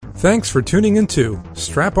Thanks for tuning into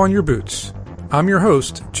Strap On Your Boots. I'm your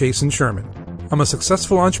host, Jason Sherman. I'm a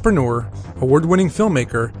successful entrepreneur, award-winning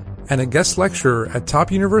filmmaker, and a guest lecturer at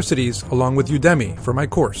top universities along with Udemy for my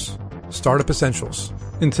course, Startup Essentials.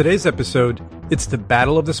 In today's episode, it's the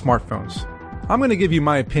battle of the smartphones. I'm going to give you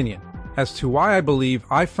my opinion as to why I believe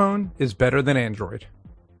iPhone is better than Android.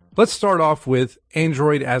 Let's start off with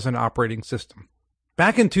Android as an operating system.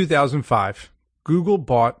 Back in 2005, Google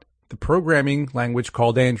bought the programming language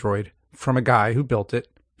called Android from a guy who built it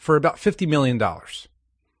for about $50 million.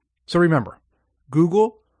 So remember,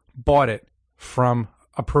 Google bought it from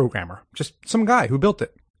a programmer, just some guy who built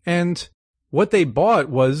it. And what they bought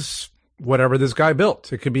was whatever this guy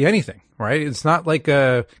built. It could be anything, right? It's not like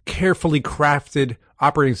a carefully crafted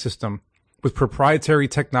operating system with proprietary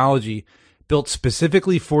technology built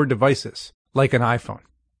specifically for devices like an iPhone.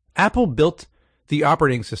 Apple built the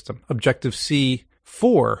operating system, Objective-C,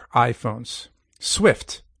 for iPhones,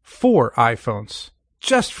 Swift for iPhones,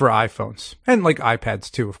 just for iPhones, and like iPads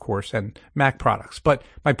too, of course, and Mac products. But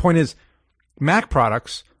my point is, Mac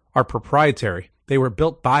products are proprietary. They were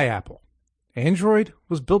built by Apple. Android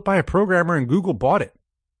was built by a programmer and Google bought it.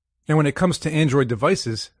 And when it comes to Android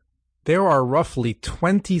devices, there are roughly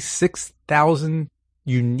 26,000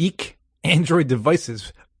 unique Android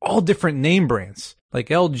devices, all different name brands, like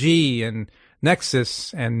LG and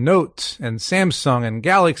Nexus and Note and Samsung and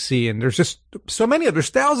Galaxy, and there's just so many.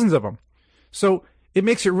 There's thousands of them. So it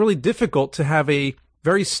makes it really difficult to have a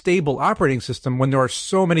very stable operating system when there are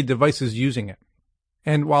so many devices using it.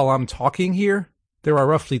 And while I'm talking here, there are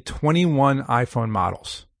roughly 21 iPhone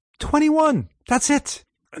models. 21! That's it!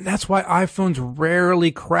 And that's why iPhones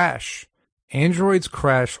rarely crash. Androids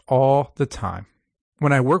crash all the time.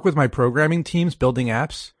 When I work with my programming teams building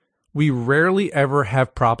apps, we rarely ever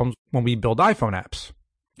have problems when we build iPhone apps.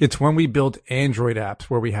 It's when we build Android apps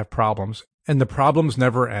where we have problems, and the problems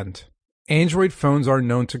never end. Android phones are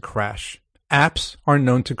known to crash. Apps are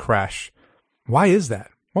known to crash. Why is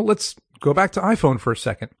that? Well, let's go back to iPhone for a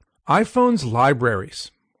second. iPhone's libraries,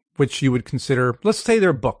 which you would consider, let's say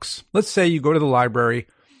they're books. Let's say you go to the library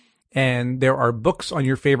and there are books on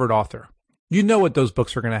your favorite author. You know what those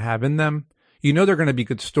books are going to have in them. You know they're going to be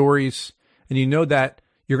good stories, and you know that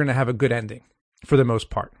you're going to have a good ending for the most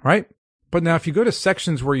part, right? But now if you go to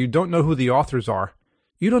sections where you don't know who the authors are,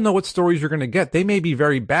 you don't know what stories you're going to get. They may be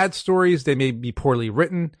very bad stories. They may be poorly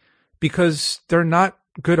written because they're not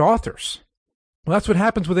good authors. Well, that's what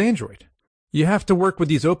happens with Android. You have to work with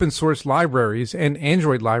these open source libraries and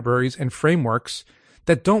Android libraries and frameworks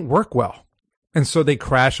that don't work well. And so they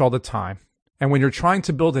crash all the time. And when you're trying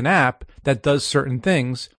to build an app that does certain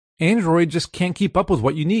things, Android just can't keep up with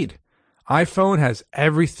what you need. iPhone has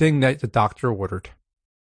everything that the doctor ordered.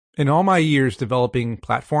 In all my years developing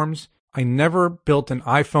platforms, I never built an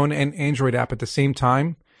iPhone and Android app at the same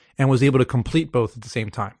time and was able to complete both at the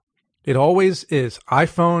same time. It always is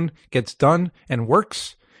iPhone gets done and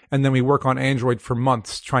works, and then we work on Android for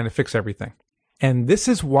months trying to fix everything. And this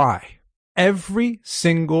is why every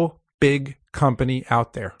single big company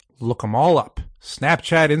out there, look them all up,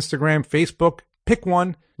 Snapchat, Instagram, Facebook, pick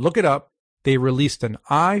one, look it up. They released an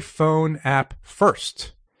iPhone app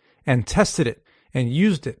first and tested it and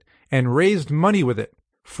used it and raised money with it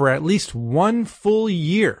for at least 1 full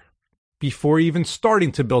year before even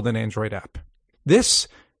starting to build an Android app. This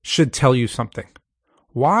should tell you something.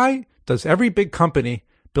 Why does every big company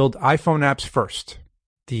build iPhone apps first?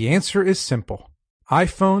 The answer is simple.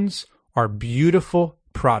 iPhones are beautiful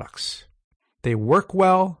products. They work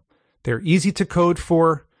well, they're easy to code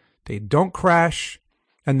for, they don't crash,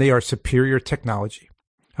 and they are superior technology.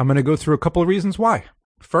 I'm going to go through a couple of reasons why.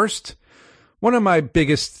 First, one of my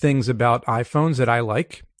biggest things about iPhones that I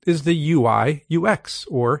like is the UI UX,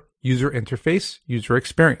 or user interface, user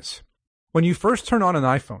experience. When you first turn on an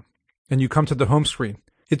iPhone and you come to the home screen,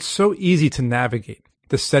 it's so easy to navigate.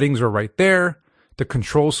 The settings are right there. The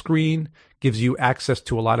control screen gives you access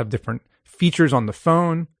to a lot of different features on the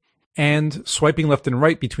phone, and swiping left and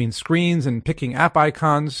right between screens and picking app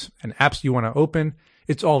icons and apps you want to open.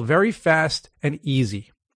 It's all very fast and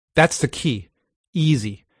easy. That's the key.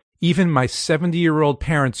 Easy. Even my 70-year-old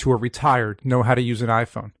parents who are retired know how to use an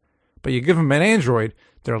iPhone. But you give them an Android,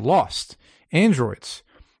 they're lost. Androids,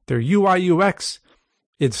 their UI UX,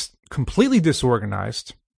 it's completely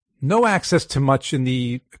disorganized. No access to much in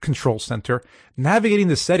the control center. Navigating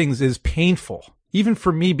the settings is painful. Even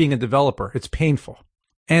for me being a developer, it's painful.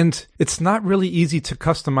 And it's not really easy to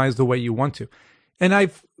customize the way you want to. And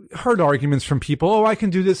I've heard arguments from people, oh, I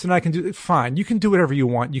can do this and I can do it. Fine, you can do whatever you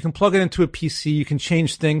want. You can plug it into a PC, you can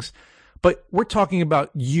change things. But we're talking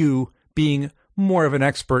about you being more of an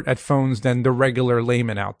expert at phones than the regular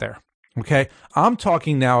layman out there. Okay? I'm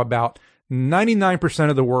talking now about 99%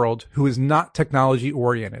 of the world who is not technology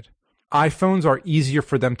oriented. iPhones are easier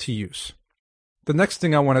for them to use. The next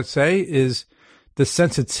thing I want to say is the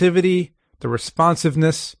sensitivity, the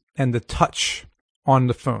responsiveness, and the touch on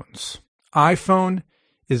the phones. iPhone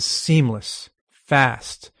is seamless,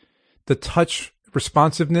 fast. The touch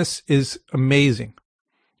responsiveness is amazing.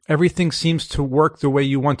 Everything seems to work the way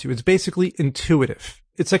you want to. It's basically intuitive.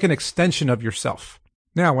 It's like an extension of yourself.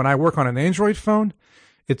 Now, when I work on an Android phone,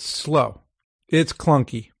 it's slow. It's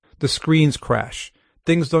clunky. The screens crash.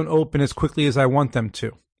 Things don't open as quickly as I want them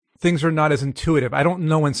to. Things are not as intuitive. I don't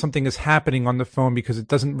know when something is happening on the phone because it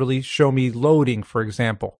doesn't really show me loading, for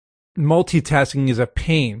example. Multitasking is a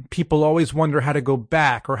pain. People always wonder how to go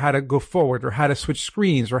back or how to go forward or how to switch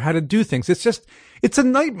screens or how to do things. It's a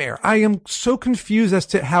nightmare. I am so confused as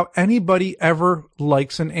to how anybody ever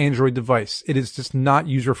likes an Android device. It is just not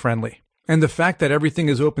user-friendly. And the fact that everything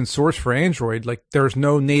is open source for Android, like there's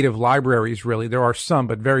no native libraries really. There are some,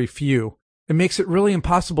 but very few. It makes it really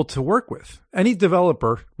impossible to work with. Any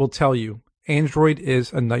developer will tell you Android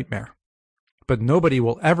is a nightmare. But nobody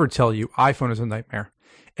will ever tell you iPhone is a nightmare.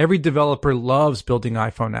 Every developer loves building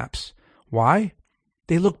iPhone apps. Why?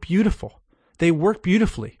 They look beautiful. They work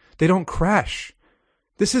beautifully. They don't crash.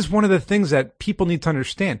 This is one of the things that people need to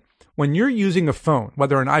understand. When you're using a phone,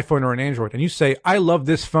 whether an iPhone or an Android, and you say, I love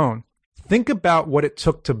this phone, think about what it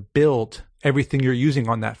took to build everything you're using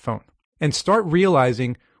on that phone and start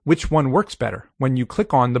realizing which one works better when you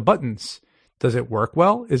click on the buttons. Does it work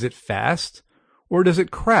well? Is it fast? Or does it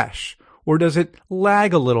crash? Or does it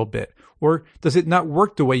lag a little bit? Or does it not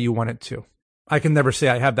work the way you want it to? I can never say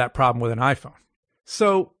I have that problem with an iPhone.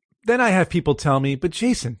 So then I have people tell me, but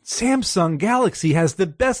Jason, Samsung Galaxy has the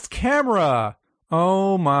best camera.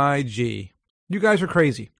 Oh my gee. You guys are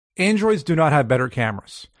crazy. Androids do not have better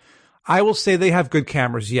cameras. I will say they have good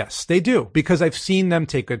cameras. Yes, they do, because I've seen them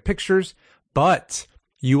take good pictures, but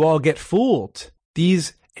you all get fooled.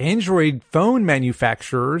 These Android phone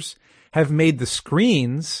manufacturers have made the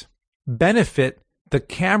screens benefit the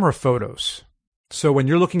camera photos. So when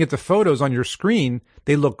you're looking at the photos on your screen,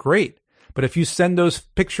 they look great. But if you send those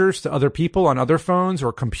pictures to other people on other phones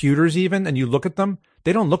or computers even, and you look at them,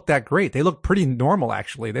 they don't look that great. They look pretty normal,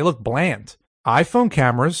 actually. They look bland. iPhone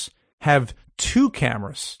cameras have two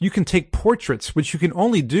cameras. You can take portraits, which you can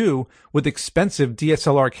only do with expensive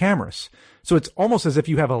DSLR cameras. So it's almost as if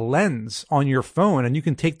you have a lens on your phone and you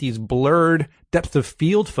can take these blurred depth of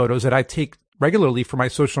field photos that I take regularly for my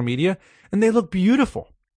social media, and they look beautiful.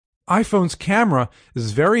 iPhone's camera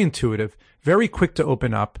is very intuitive, very quick to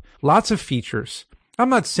open up, lots of features. I'm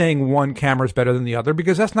not saying one camera is better than the other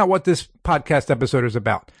because that's not what this podcast episode is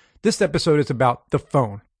about. This episode is about the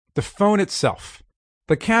phone itself.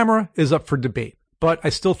 The camera is up for debate, but I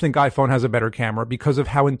still think iPhone has a better camera because of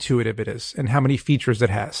how intuitive it is and how many features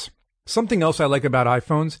it has. Something else I like about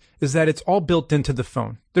iPhones is that it's all built into the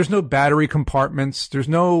phone. There's no battery compartments. There's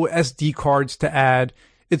no SD cards to add.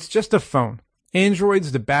 It's just a phone.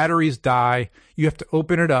 Androids, the batteries die. You have to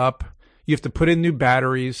open it up. You have to put in new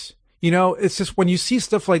batteries. You know, it's just when you see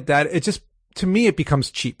stuff like that, it just, to me, it becomes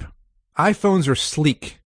cheap. iPhones are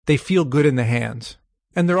sleek. They feel good in the hands.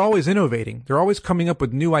 And they're always innovating. They're always coming up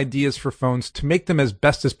with new ideas for phones to make them as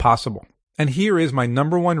best as possible. And here is my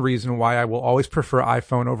number one reason why I will always prefer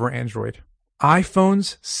iPhone over Android.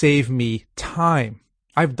 iPhones save me time.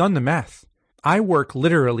 I've done the math. I work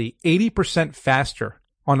literally 80% faster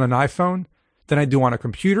on an iPhone than I do on a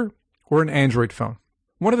computer or an Android phone.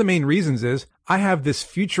 One of the main reasons is I have this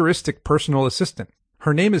futuristic personal assistant.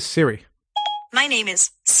 Her name is Siri. My name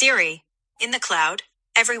is Siri. In the cloud,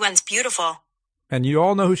 everyone's beautiful. And you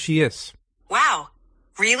all know who she is. Wow.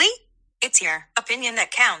 Really? It's your opinion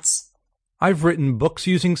that counts. I've written books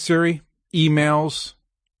using Siri, emails,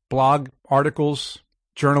 blog articles,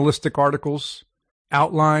 journalistic articles,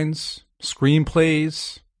 outlines,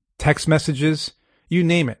 screenplays, text messages, you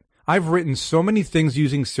name it. I've written so many things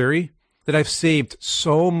using Siri that I've saved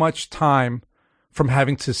so much time from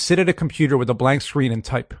having to sit at a computer with a blank screen and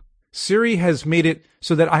type. Siri has made it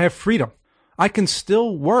so that I have freedom. I can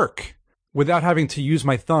still work without having to use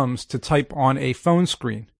my thumbs to type on a phone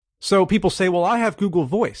screen. So people say, well, I have Google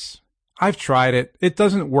Voice. I've tried it. It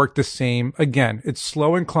doesn't work the same. Again, it's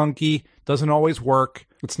slow and clunky, doesn't always work.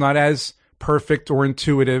 It's not as perfect or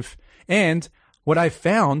intuitive. And what I've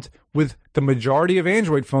found with the majority of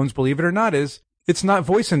Android phones, believe it or not, is it's not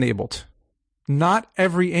voice enabled. Not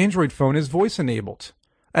every Android phone is voice enabled.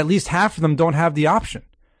 At least half of them don't have the option.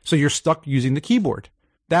 So you're stuck using the keyboard.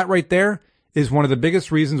 That right there is one of the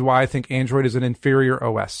biggest reasons why I think Android is an inferior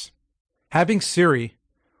OS. Having Siri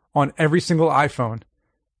on every single iPhone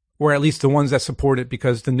or at least the ones that support it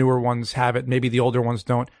because the newer ones have it. Maybe the older ones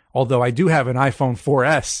don't. Although I do have an iPhone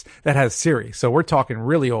 4S that has Siri, so we're talking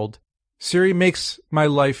really old. Siri makes my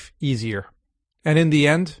life easier. And in the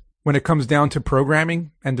end, when it comes down to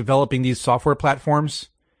programming and developing these software platforms,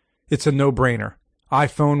 it's a no-brainer.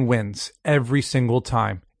 iPhone wins every single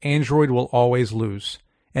time. Android will always lose.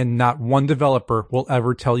 And not one developer will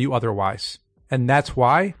ever tell you otherwise. And that's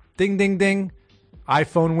why, ding, ding, ding,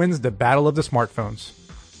 iPhone wins the battle of the smartphones.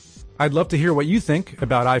 I'd love to hear what you think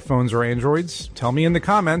about iPhones or Androids. Tell me in the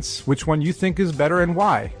comments which one you think is better and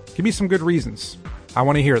why. Give me some good reasons. I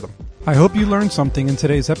want to hear them. I hope you learned something in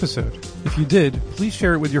today's episode. If you did, please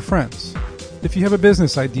share it with your friends. If you have a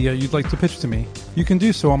business idea you'd like to pitch to me, you can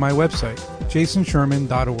do so on my website,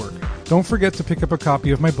 jasonsherman.org. Don't forget to pick up a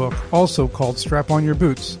copy of my book, also called Strap On Your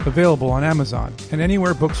Boots, available on Amazon and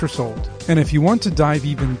anywhere books are sold. And if you want to dive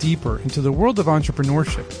even deeper into the world of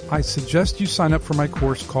entrepreneurship, I suggest you sign up for my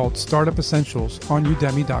course called Startup Essentials on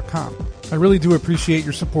Udemy.com. I really do appreciate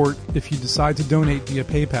your support if you decide to donate via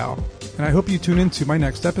PayPal, and I hope you tune into my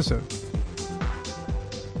next episode.